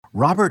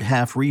Robert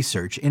Half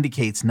research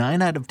indicates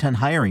 9 out of 10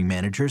 hiring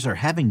managers are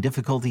having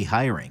difficulty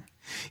hiring.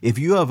 If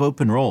you have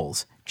open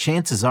roles,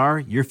 chances are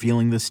you're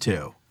feeling this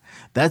too.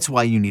 That's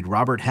why you need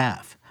Robert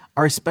Half.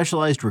 Our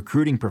specialized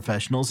recruiting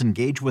professionals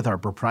engage with our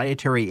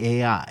proprietary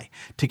AI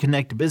to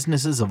connect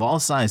businesses of all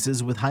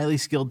sizes with highly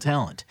skilled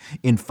talent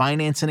in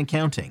finance and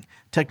accounting,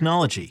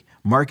 technology,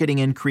 marketing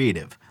and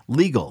creative,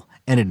 legal,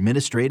 and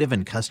administrative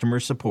and customer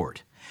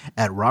support.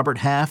 At Robert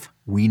Half,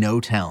 we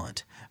know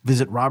talent.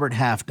 Visit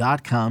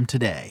roberthalf.com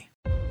today.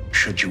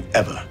 Should you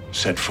ever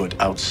set foot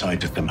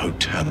outside of them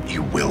hotel,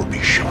 you will be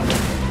shot.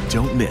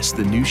 Don't miss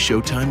the new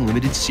Showtime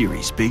limited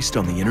series based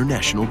on the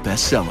international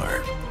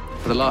bestseller.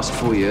 For the last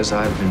 4 years,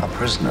 I've been a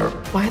prisoner.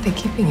 Why are they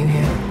keeping you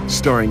here?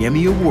 Starring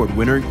Emmy Award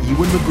winner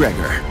Ewan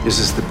McGregor. This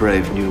is the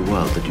brave new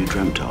world that you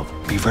dreamt of.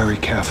 Be very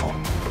careful.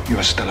 You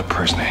are still a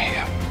prisoner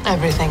here.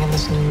 Everything in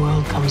this new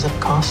world comes at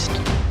cost.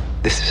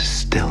 This is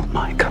still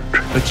my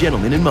country. A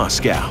Gentleman in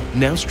Moscow,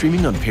 now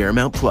streaming on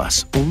Paramount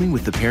Plus, only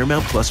with the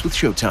Paramount Plus with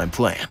Showtime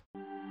plan.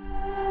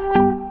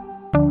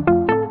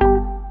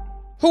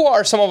 Who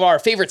are some of our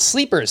favorite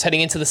sleepers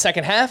heading into the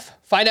second half?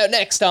 Find out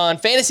next on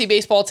Fantasy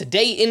Baseball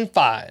Today in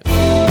 5.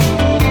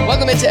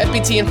 Welcome into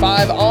FBT in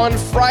 5 on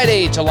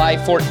Friday, July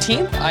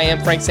 14th. I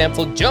am Frank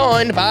Samfield,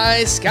 joined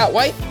by Scott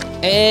White.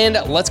 And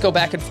let's go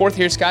back and forth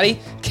here, Scotty.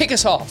 Kick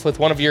us off with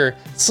one of your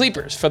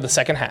sleepers for the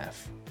second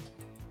half.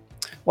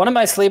 One of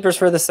my sleepers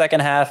for the second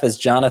half is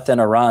Jonathan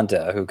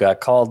Aranda, who got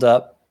called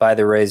up by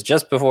the Rays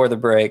just before the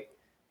break,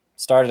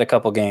 started a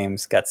couple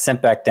games, got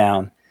sent back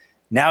down.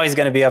 Now he's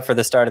going to be up for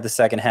the start of the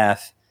second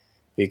half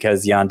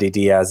because Yandy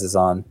Diaz is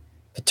on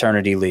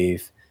paternity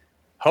leave.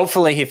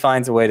 Hopefully he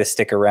finds a way to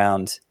stick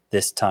around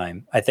this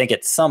time. I think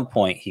at some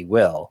point he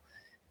will.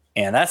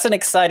 And that's an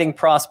exciting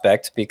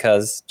prospect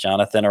because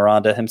Jonathan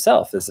Aranda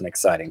himself is an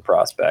exciting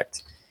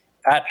prospect.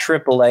 At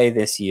AAA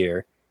this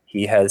year,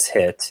 he has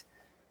hit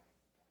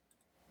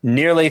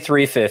nearly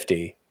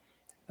 350,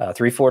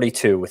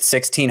 342 with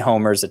 16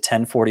 homers, a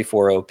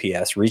 1044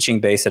 OPS, reaching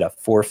base at a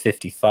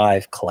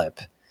 455 clip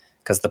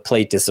because the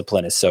plate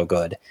discipline is so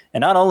good.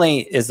 And not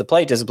only is the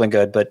plate discipline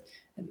good, but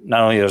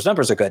not only those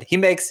numbers are good, he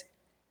makes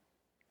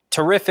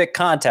terrific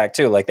contact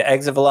too. Like the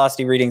exit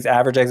velocity readings,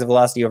 average exit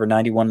velocity over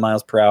 91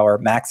 miles per hour,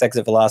 max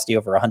exit velocity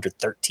over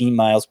 113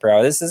 miles per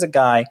hour. This is a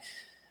guy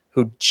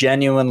who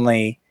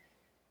genuinely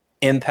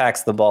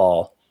impacts the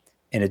ball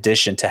in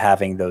addition to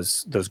having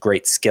those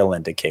great skill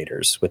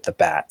indicators with the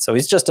bat. So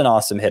he's just an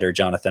awesome hitter,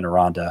 Jonathan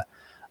Aranda.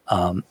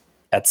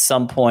 At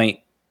some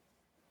point,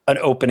 an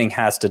opening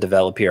has to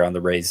develop here on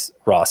the Rays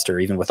roster,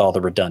 even with all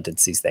the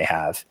redundancies they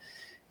have.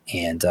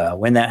 And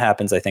when that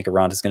happens, I think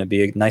Aranda is going to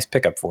be a nice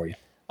pickup for you.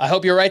 I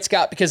hope you're right,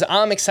 Scott, because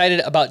I'm excited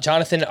about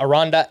Jonathan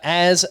Aranda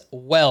as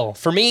well.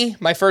 For me,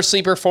 my first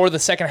sleeper for the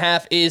second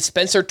half is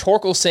Spencer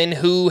Torkelson,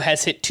 who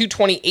has hit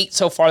 228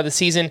 so far this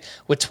season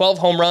with 12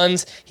 home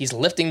runs. He's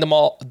lifting the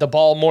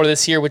ball more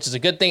this year, which is a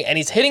good thing, and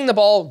he's hitting the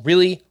ball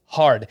really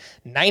hard.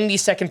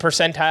 92nd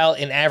percentile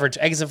in average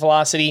exit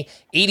velocity,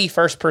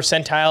 81st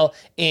percentile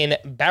in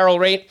barrel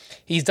rate.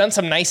 He's done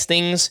some nice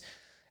things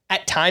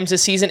at times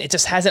this season. It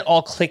just hasn't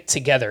all clicked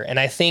together. And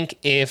I think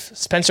if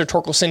Spencer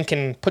Torkelson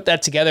can put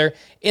that together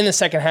in the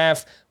second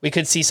half, we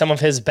could see some of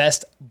his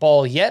best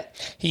ball yet.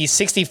 He's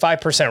 65%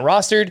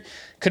 rostered,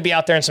 could be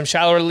out there in some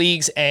shallower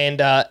leagues.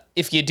 And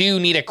if you do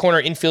need a corner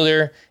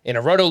infielder in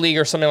a roto league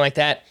or something like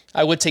that,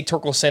 I would take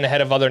Torkelson ahead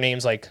of other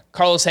names like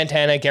Carlos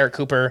Santana, Garrett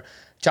Cooper,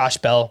 Josh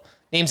Bell,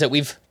 names that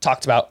we've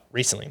talked about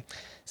recently.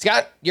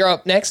 Scott, you're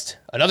up next.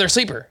 Another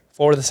sleeper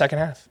for the second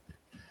half.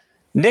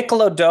 Nick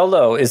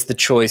Lodolo is the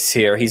choice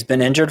here. He's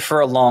been injured for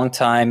a long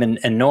time,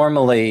 and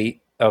normally,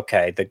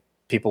 the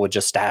people would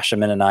just stash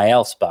him in an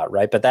IL spot,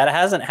 right? But that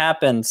hasn't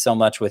happened so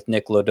much with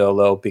Nick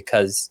Lodolo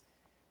because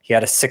he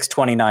had a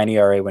 6.29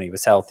 ERA when he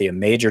was healthy, a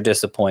major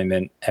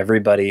disappointment.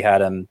 Everybody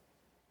had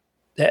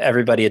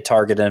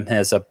targeted him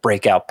as a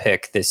breakout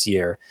pick this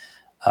year.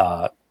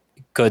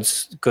 Good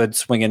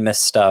swing and miss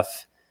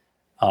stuff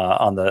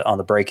on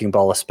the breaking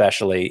ball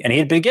especially, and he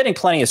had been getting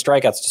plenty of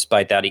strikeouts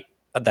despite that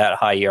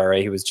high ERA.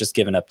 He was just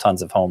giving up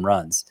tons of home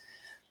runs.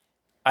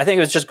 I think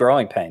it was just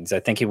growing pains. I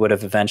think he would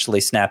have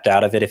eventually snapped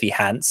out of it if he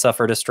hadn't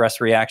suffered a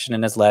stress reaction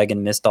in his leg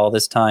and missed all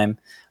this time.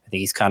 I think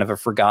he's kind of a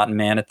forgotten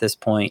man at this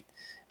point.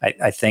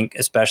 I think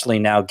especially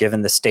now,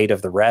 given the state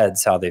of the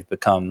Reds, how they've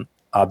become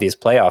obvious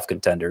playoff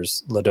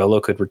contenders,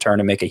 Lodolo could return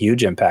and make a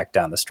huge impact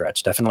down the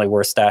stretch. Definitely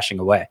worth stashing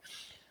away.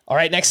 All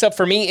right, next up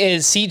for me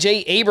is C.J.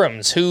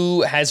 Abrams,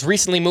 who has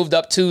recently moved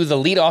up to the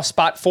leadoff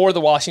spot for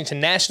the Washington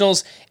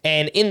Nationals.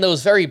 And in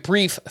those very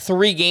brief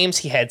 3 games,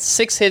 he had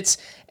 6 hits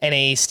and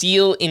a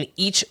steal in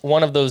each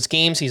one of those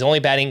games. He's only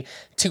batting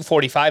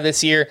 .245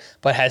 this year,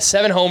 but has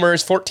 7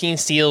 homers, 14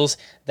 steals.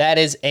 That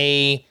is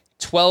a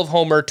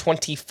 12-homer,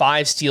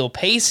 25-steal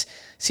pace.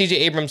 C.J.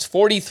 Abrams,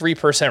 43%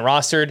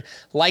 rostered.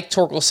 Like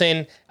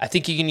Torkelson, I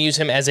think you can use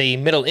him as a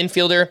middle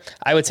infielder.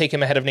 I would take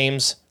him ahead of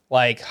names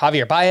like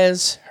Javier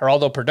Baez,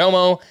 Geraldo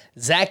Perdomo,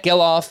 Zach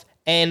Geloff,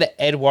 and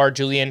Edouard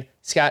Julien.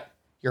 Scott,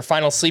 your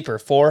final sleeper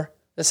for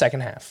the second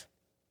half.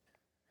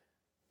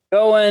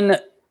 Going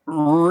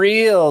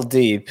real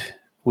deep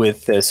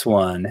with this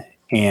one.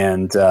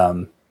 And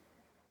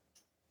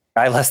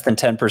guy less than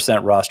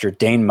 10% roster,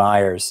 Dane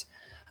Myers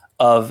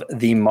of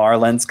the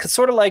Marlins.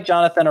 Sort of like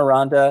Jonathan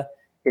Aranda,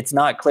 it's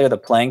not clear the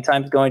playing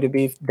time is going to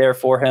be there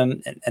for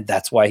him, and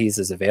that's why he's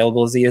as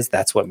available as he is.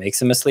 That's what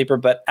makes him a sleeper.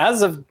 But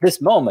as of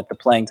this moment, the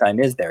playing time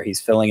is there.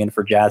 He's filling in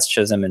for Jazz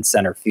Chisholm in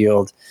center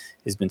field.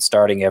 He's been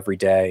starting every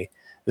day.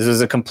 This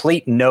was a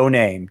complete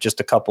no-name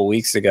just a couple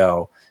weeks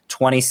ago.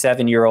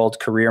 27-year-old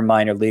career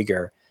minor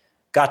leaguer.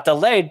 Got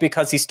delayed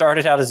because he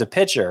started out as a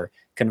pitcher,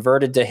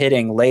 converted to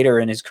hitting later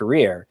in his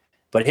career,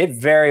 but hit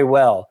very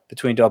well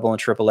between Double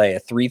and AAA. A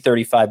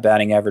 .335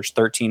 batting average,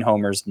 13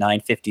 homers,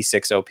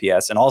 .956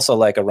 OPS, and also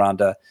like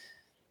Aranda,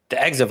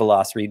 the exit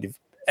velocity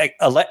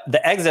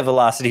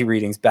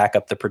readings back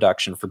up the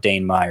production for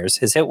Dane Myers.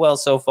 Has hit well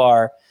so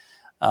far.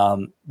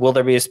 Will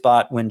there be a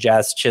spot when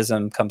Jazz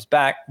Chisholm comes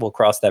back? We'll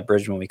cross that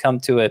bridge when we come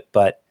to it,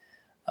 but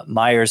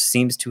Myers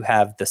seems to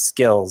have the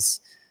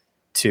skills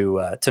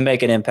to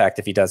make an impact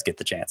if he does get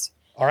the chance.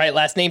 All right,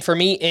 last name for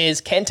me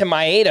is Kenta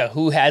Maeda,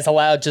 who has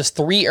allowed just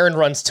 3 earned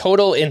runs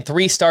total in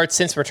 3 starts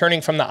since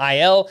returning from the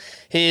IL.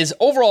 His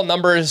overall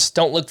numbers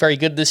don't look very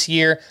good this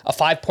year. A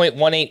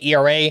 5.18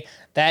 ERA.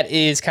 That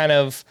is kind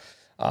of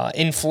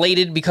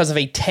inflated because of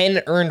a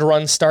 10 earned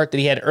run start that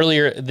he had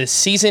earlier this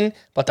season,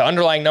 but the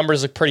underlying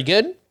numbers look pretty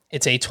good.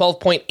 It's a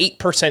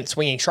 12.8%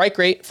 swinging strike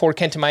rate for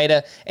Kenta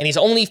Maeda, and he's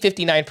only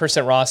 59%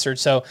 rostered.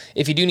 So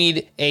if you do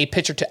need a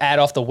pitcher to add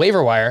off the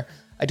waiver wire,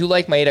 I do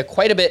like Maeda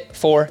quite a bit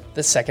for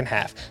the second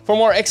half. For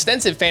more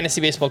extensive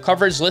fantasy baseball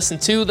coverage, listen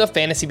to the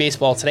Fantasy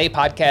Baseball Today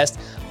podcast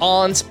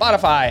on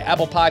Spotify,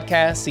 Apple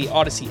Podcasts, the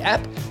Odyssey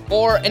app,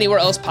 or anywhere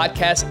else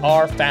podcasts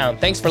are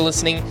found. Thanks for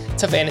listening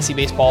to Fantasy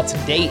Baseball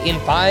Today in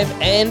 5,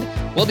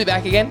 and we'll be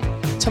back again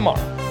tomorrow.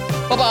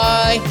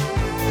 Bye-bye.